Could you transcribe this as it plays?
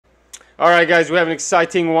Alright guys, we have an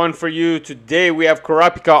exciting one for you. Today we have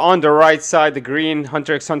Kurapika on the right side, the green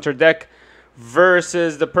Hunter x Hunter deck,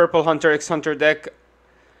 versus the purple Hunter x Hunter deck,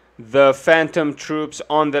 the Phantom Troops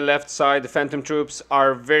on the left side. The Phantom Troops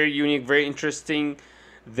are very unique, very interesting.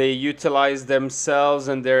 They utilize themselves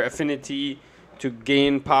and their affinity to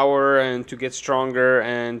gain power and to get stronger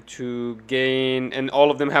and to gain, and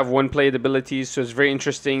all of them have one played abilities, so it's very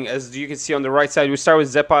interesting. As you can see on the right side, we start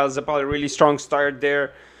with 𝐒𝐈𝐓, a really strong start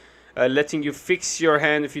there. Letting you fix your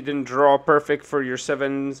hand if you didn't draw perfect for your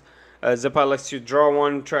sevens. 𝐒𝐈𝐓 lets you draw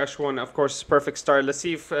one, trash one. Of course, perfect start. Let's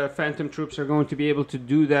see if Phantom Troops are going to be able to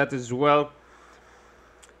do that as well.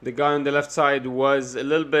 The guy on the left side was a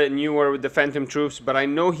little bit newer with the Phantom Troops, but I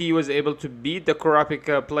know he was able to beat the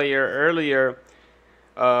Kurapika player earlier.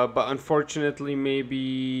 But unfortunately,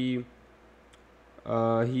 maybe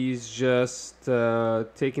he's just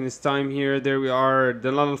taking his time here. There we are,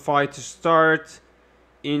 the level 5 to start.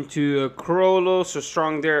 Into a Krolo, so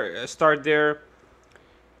strong there, start there.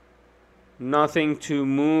 Nothing to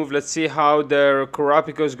move. Let's see how the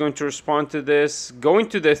Kurapika is going to respond to this. Going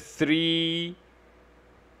to the 3.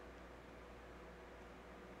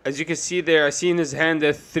 As you can see there, I see in his hand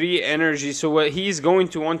the 3 energy. So what he's going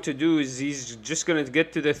to want to do is he's just going to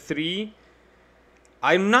get to the 3.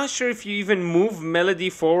 I'm not sure if you even move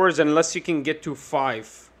Melody forwards unless you can get to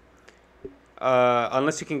 5.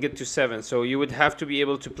 Unless you can get to 7, so you would have to be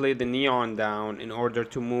able to play the Neon down in order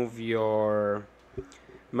to move your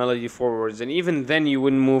Melody forwards, and even then you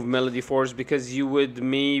wouldn't move Melody forwards because you would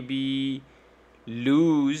maybe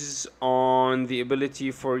lose on the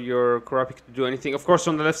ability for your Kurapika to do anything. Of course,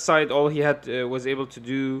 on the left side, all he had was able to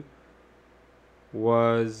do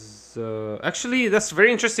was actually, that's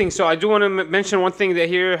very interesting. So I do want to mention one thing that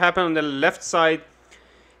here happened on the left side.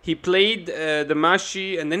 He played the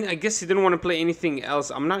Mashi, and then I guess he didn't want to play anything else.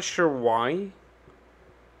 I'm not sure why.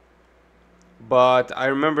 But I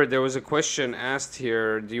remember there was a question asked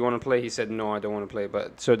here, do you want to play? He said, no, I don't want to play.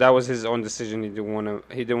 But so that was his own decision. He didn't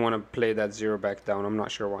want to play that 0 back down. I'm not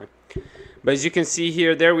sure why. But as you can see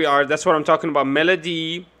here, there we are. That's what I'm talking about.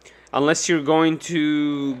 Melody, unless you're going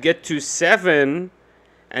to get to 7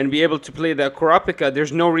 and be able to play that Kurapika,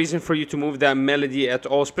 there's no reason for you to move that Melody at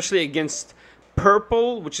all, especially against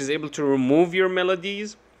purple, which is able to remove your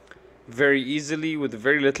melodies very easily with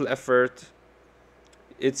very little effort.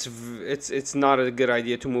 It's not a good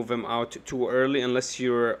idea to move him out too early unless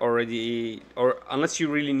you're already, or unless you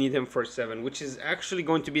really need him for 7, which is actually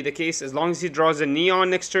going to be the case. As long as he draws a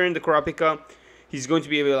Neon next turn, the Kurapika, he's going to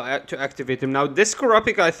be able to activate him. Now this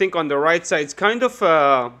Kurapika, I think on the right side, is kind of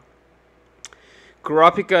a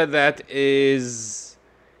Kurapika that is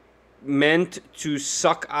meant to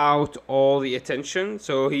suck out all the attention,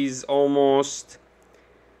 so he's almost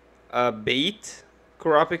a bait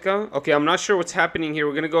Kurapika. Okay, I'm not sure what's happening here.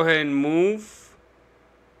 We're gonna go ahead and move.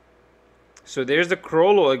 So there's the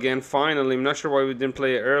Krolo again, finally. I'm not sure why we didn't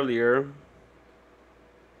play it earlier.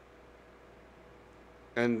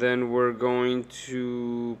 And then we're going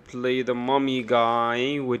to play the Mummy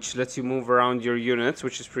guy, which lets you move around your units,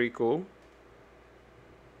 which is pretty cool.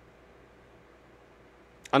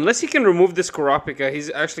 Unless he can remove this Kurapika, he's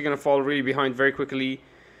actually going to fall really behind very quickly.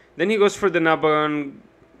 Then he goes for the Nabanjuo,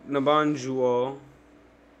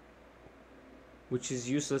 which is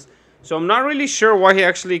useless. So I'm not really sure why he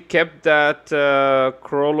actually kept that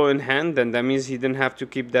Krolo in hand. Then that means he didn't have to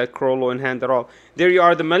keep that Krolo in hand at all. There you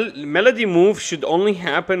are. The Melody move should only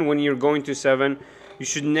happen when you're going to 7. You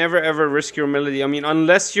should never ever risk your Melody. I mean,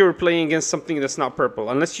 unless you're playing against something that's not purple.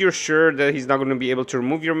 Unless you're sure that he's not going to be able to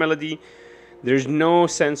remove your Melody. There's no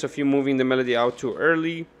sense of you moving the Melody out too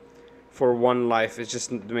early for 1 life. It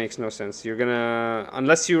just makes no sense. You're gonna,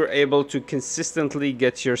 unless you're able to consistently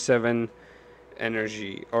get your 7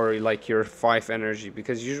 energy or like your 5 energy,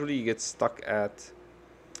 because usually you get stuck at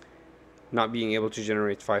not being able to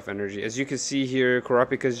generate 5 energy. As you can see here,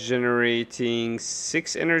 Kurapika is generating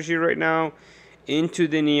 6 energy right now into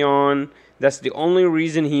the Neon. That's the only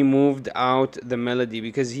reason he moved out the Melody,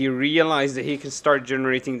 because he realized that he can start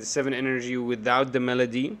generating the 7 energy without the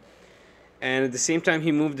Melody. And at the same time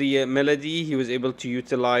he moved the Melody, he was able to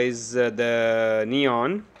utilize the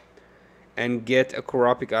Neon and get a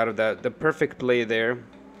Kurapika out of that. The perfect play there.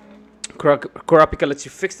 Kurapika lets you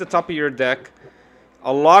fix the top of your deck.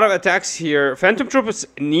 A lot of attacks here. Phantom Troopers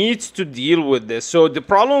needs to deal with this. So the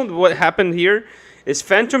problem with what happened here is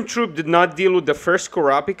Phantom Troop did not deal with the first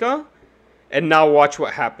Kurapika. And now watch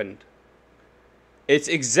what happened. It's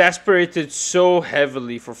exasperated so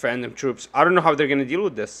heavily for Phantom Troops. I don't know how they're going to deal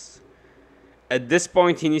with this. At this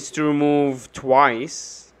point, he needs to remove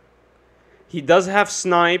twice. He does have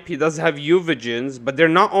snipe, he does have 𝐒𝐍𝐍𝐄𝐓, but they're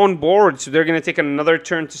not on board, so they're going to take another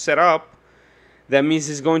turn to set up. That means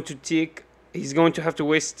he's going to have to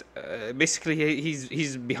waste, basically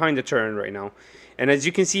he's behind the turn right now. And as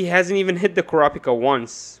you can see, he hasn't even hit the Kurapika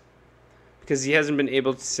once, because he hasn't been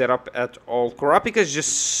able to set up at all. Kurapika is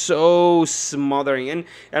just so smothering. And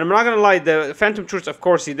I'm not going to lie, the Phantom Troops, of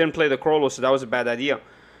course, he didn't play the Krollo, so that was a bad idea.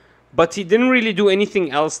 But he didn't really do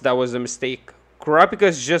anything else that was a mistake. Kurapika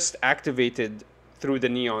is just activated through the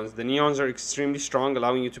Neons. The Neons are extremely strong,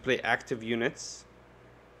 allowing you to play active units.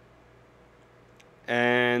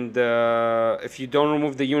 And if you don't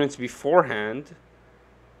remove the units beforehand,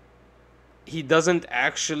 he doesn't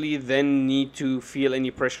actually then need to feel any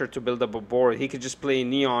pressure to build up a board. He could just play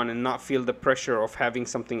Neon and not feel the pressure of having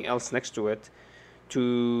something else next to it,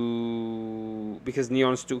 because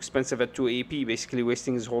Neon's too expensive at 2 AP, basically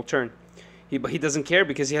wasting his whole turn. But he doesn't care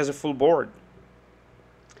because he has a full board.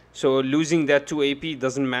 So losing that 2 AP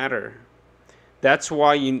doesn't matter. That's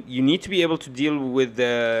why you need to be able to deal with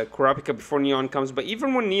the Kurapika before Neon comes. But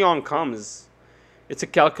even when Neon comes, it's a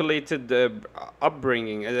calculated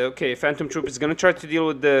upbringing. Okay, Phantom Troop is going to try to deal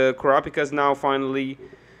with the Kurapikas now, finally,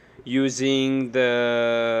 using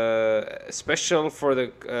the special for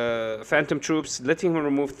the Phantom Troops, letting him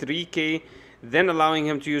remove 3k, then allowing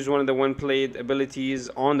him to use one of the one-played abilities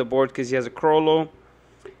on the board because he has a Krollo.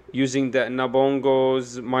 Using the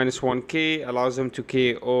Nabongo's -1k allows him to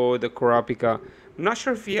KO the Kurapika. I'm not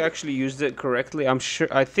sure if he actually used it correctly.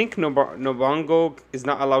 I think Nabongo is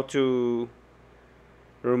not allowed to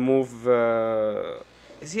remove.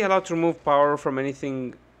 Is he allowed to remove power from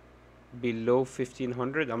anything below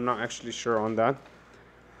 1500? I'm not actually sure on that.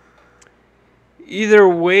 Either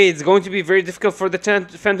way, it's going to be very difficult for the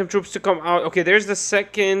Phantom Troops to come out. Okay, there's the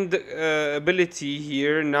second ability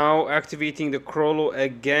here. Now activating the Krollo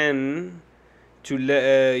again to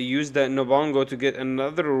use that Nabongo to get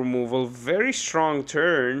another removal. Very strong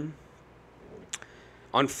turn.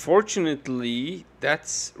 Unfortunately,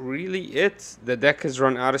 that's really it. The deck has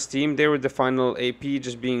run out of steam. There with the final AP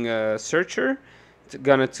just being a searcher.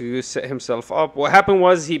 Gonna to set himself up. What happened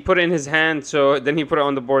was he put it in his hand, so then he put it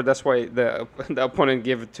on the board. That's why the opponent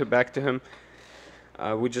gave it back to him.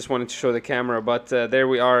 We just wanted to show the camera, but there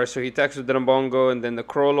we are. So he attacks with the Nabongo and then the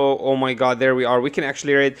Krollo. Oh my god, there we are. We can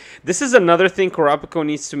actually raid. This is another thing Kurapika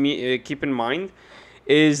needs to keep in mind,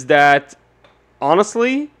 is that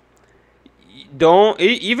honestly,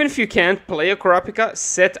 even if you can't play a Kurapika,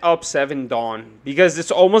 set up 7 Dawn, because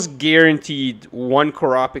it's almost guaranteed 1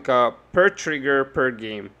 Kurapika per trigger per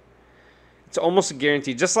game. It's almost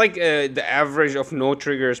guaranteed. Just like the average of no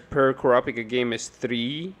triggers per Kurapika game is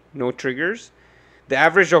 3 no triggers. The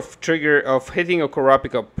average of hitting a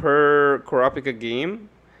Kurapika per Kurapika game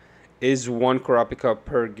is 1 Kurapika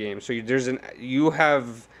per game. So you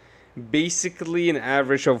have basically an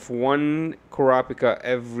average of 1 Kurapika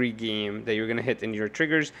every game that you're gonna hit in your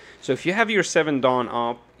triggers. So if you have your 7 Dawn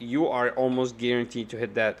up, you are almost guaranteed to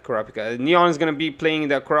hit that Kurapika. Neon is gonna be playing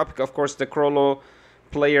that Kurapika. Of course, the Krollo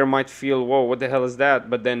player might feel, whoa, what the hell is that?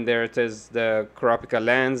 But then there it is, the Kurapika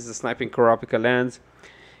lands, the sniping Kurapika lands,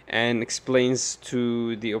 and explains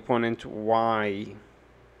to the opponent why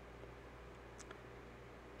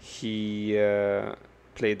he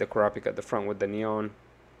played the Kurapika at the front with the Neon.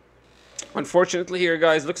 Unfortunately here,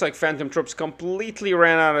 guys, looks like Phantom Troops completely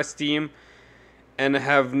ran out of steam and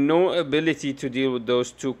have no ability to deal with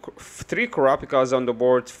those 3 Kurapikas on the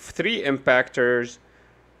board, 3 impactors,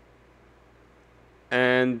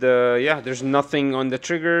 and yeah, there's nothing on the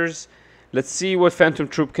triggers. Let's see what Phantom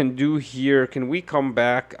Troop can do here. Can we come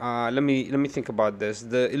back? Let me think about this.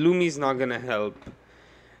 The Illumi is not gonna help.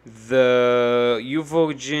 The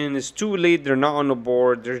𝐒𝐍𝐍𝐄𝐓 is too late. They're not on the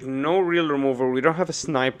board. There's no real removal. We don't have a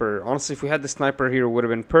sniper. Honestly, if we had the sniper here, it would have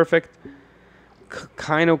been perfect.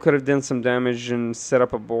 Kind of could have done some damage and set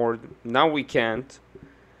up a board. Now we can't.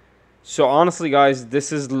 So honestly, guys,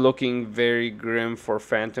 this is looking very grim for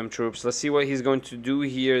Phantom Troops. Let's see what he's going to do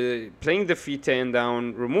here. Playing the F10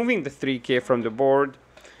 down, removing the 3k from the board,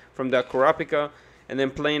 from that Kurapika, and then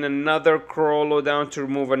playing another Krollo down to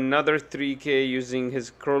remove another 3k using his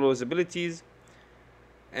Krollo's abilities.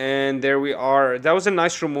 And there we are. That was a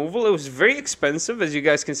nice removal. It was very expensive, as you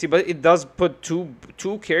guys can see, but it does put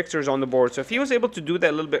two characters on the board. So if he was able to do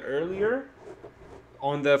that a little bit earlier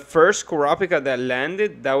on the first Kurapika that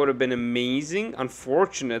landed, that would have been amazing.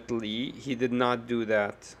 Unfortunately, he did not do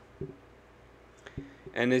that.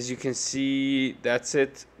 And as you can see, that's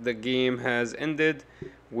it. The game has ended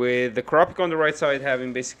with the Kurapika on the right side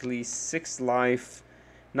having basically 6 life,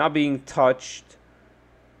 not being touched,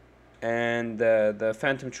 and the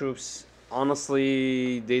Phantom Troops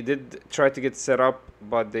honestly, they did try to get set up,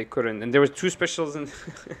 but they couldn't. And there were 2 specials, and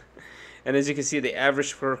and as you can see, the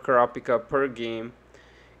average for Kurapika per game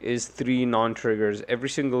is 3 non-triggers. Every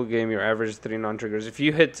single game, your average is 3 non-triggers. If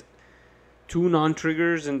you hit 2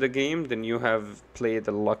 non-triggers in the game, then you have played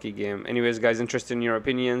a lucky game. Anyways, guys, interested in your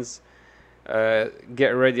opinions, get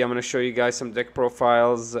ready. I'm going to show you guys some deck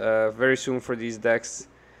profiles very soon for these decks.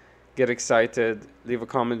 Get excited. Leave a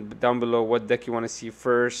comment down below what deck you want to see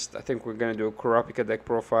first. I think we're going to do a Kurapika deck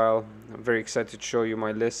profile. I'm very excited to show you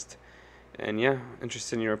my list. And yeah,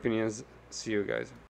 interested in your opinions. See you guys.